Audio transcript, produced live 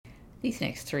These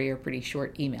next three are pretty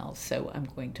short emails, so I'm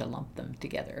going to lump them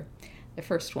together. The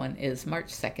first one is March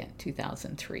 2nd,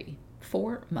 2003.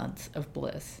 4 months of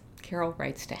bliss. Carol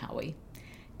writes to Howie.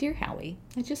 Dear Howie,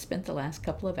 I just spent the last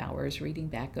couple of hours reading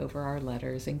back over our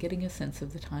letters and getting a sense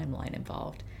of the timeline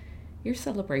involved. Your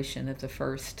celebration of the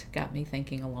first got me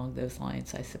thinking along those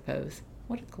lines, I suppose.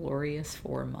 What a glorious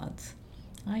 4 months.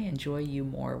 I enjoy you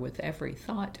more with every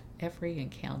thought, every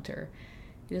encounter.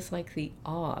 It is like the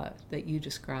awe that you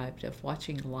described of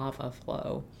watching lava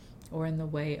flow, or in the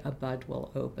way a bud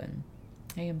will open.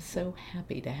 I am so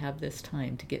happy to have this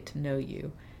time to get to know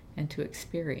you and to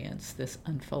experience this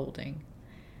unfolding.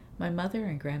 My mother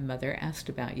and grandmother asked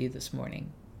about you this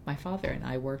morning. My father and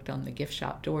I worked on the gift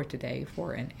shop door today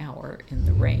for an hour in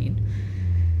the rain.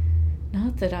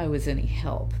 Not that I was any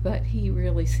help, but he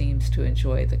really seems to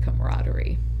enjoy the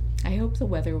camaraderie. I hope the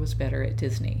weather was better at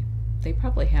Disney. They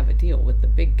probably have a deal with the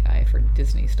big guy for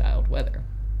Disney-styled weather.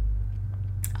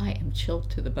 I am chilled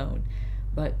to the bone,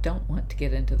 but don't want to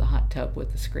get into the hot tub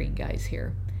with the screen guys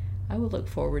here. I will look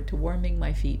forward to warming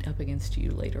my feet up against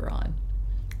you later on.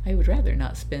 I would rather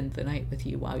not spend the night with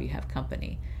you while you have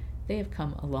company. They have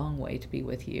come a long way to be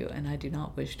with you, and I do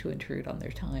not wish to intrude on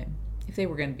their time. If they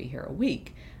were going to be here a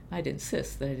week, I'd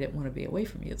insist that I didn't want to be away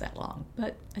from you that long,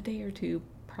 but a day or two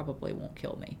probably won't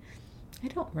kill me. I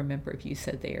don't remember if you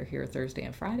said they are here Thursday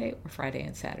and Friday or Friday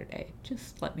and Saturday.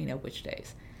 Just let me know which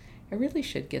days. I really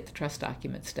should get the trust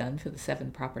documents done for the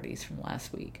 7 properties from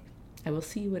last week. I will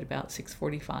see you at about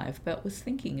 6:45, but was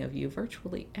thinking of you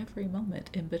virtually every moment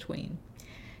in between.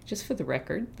 Just for the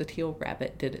record, the teal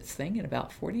rabbit did its thing in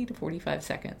about 40 to 45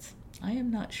 seconds. I am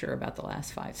not sure about the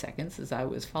last 5 seconds as I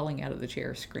was falling out of the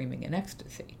chair screaming in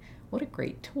ecstasy. What a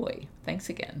great toy. Thanks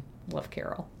again. Love,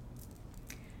 Carol.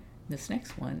 This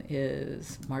next one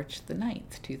is March the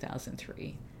 9th,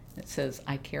 2003. It says,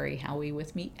 I carry Howie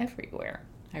with me everywhere.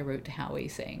 I wrote to Howie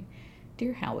saying,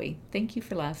 Dear Howie, thank you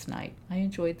for last night. I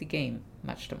enjoyed the game,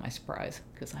 much to my surprise,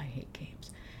 because I hate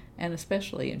games, and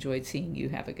especially enjoyed seeing you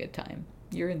have a good time.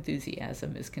 Your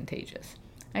enthusiasm is contagious.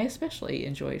 I especially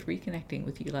enjoyed reconnecting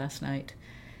with you last night.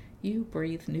 You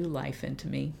breathe new life into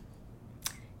me.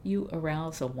 You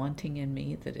arouse a wanting in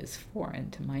me that is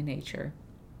foreign to my nature.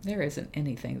 There isn't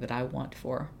anything that I want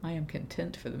for. I am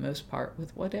content for the most part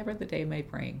with whatever the day may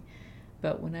bring.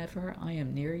 But whenever I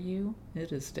am near you,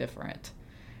 it is different.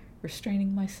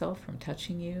 Restraining myself from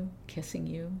touching you, kissing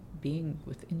you, being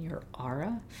within your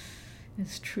aura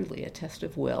is truly a test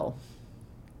of will.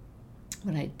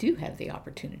 When I do have the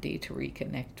opportunity to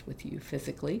reconnect with you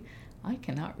physically, I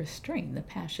cannot restrain the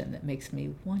passion that makes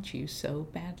me want you so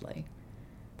badly.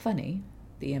 Funny,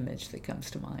 the image that comes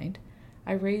to mind.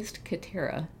 I raised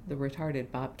Katera, the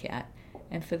retarded bobcat,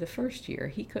 and for the first year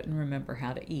he couldn't remember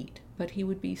how to eat, but he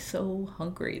would be so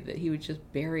hungry that he would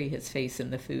just bury his face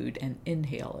in the food and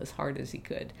inhale as hard as he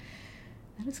could.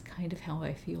 That is kind of how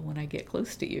I feel when I get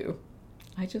close to you.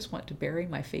 I just want to bury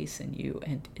my face in you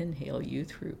and inhale you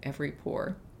through every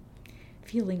pore.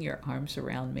 Feeling your arms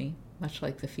around me, much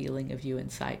like the feeling of you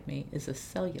inside me, is a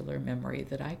cellular memory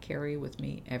that I carry with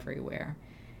me everywhere.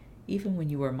 Even when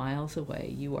you are miles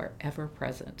away, you are ever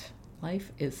present.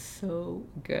 Life is so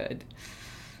good.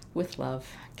 With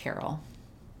love, Carol.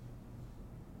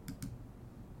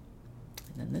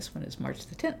 And then this one is March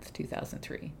the 10th,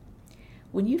 2003.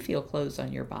 When you feel clothes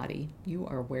on your body, you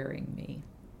are wearing me.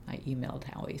 I emailed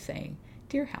Howie saying,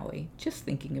 Dear Howie, just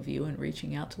thinking of you and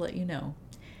reaching out to let you know.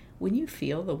 When you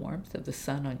feel the warmth of the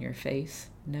sun on your face,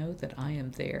 know that I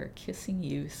am there kissing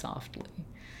you softly.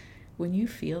 When you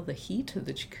feel the heat of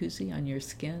the jacuzzi on your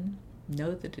skin,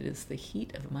 know that it is the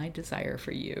heat of my desire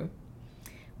for you.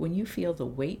 When you feel the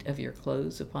weight of your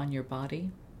clothes upon your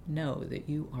body, know that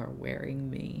you are wearing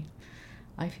me.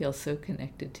 I feel so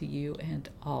connected to you and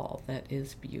all that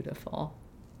is beautiful.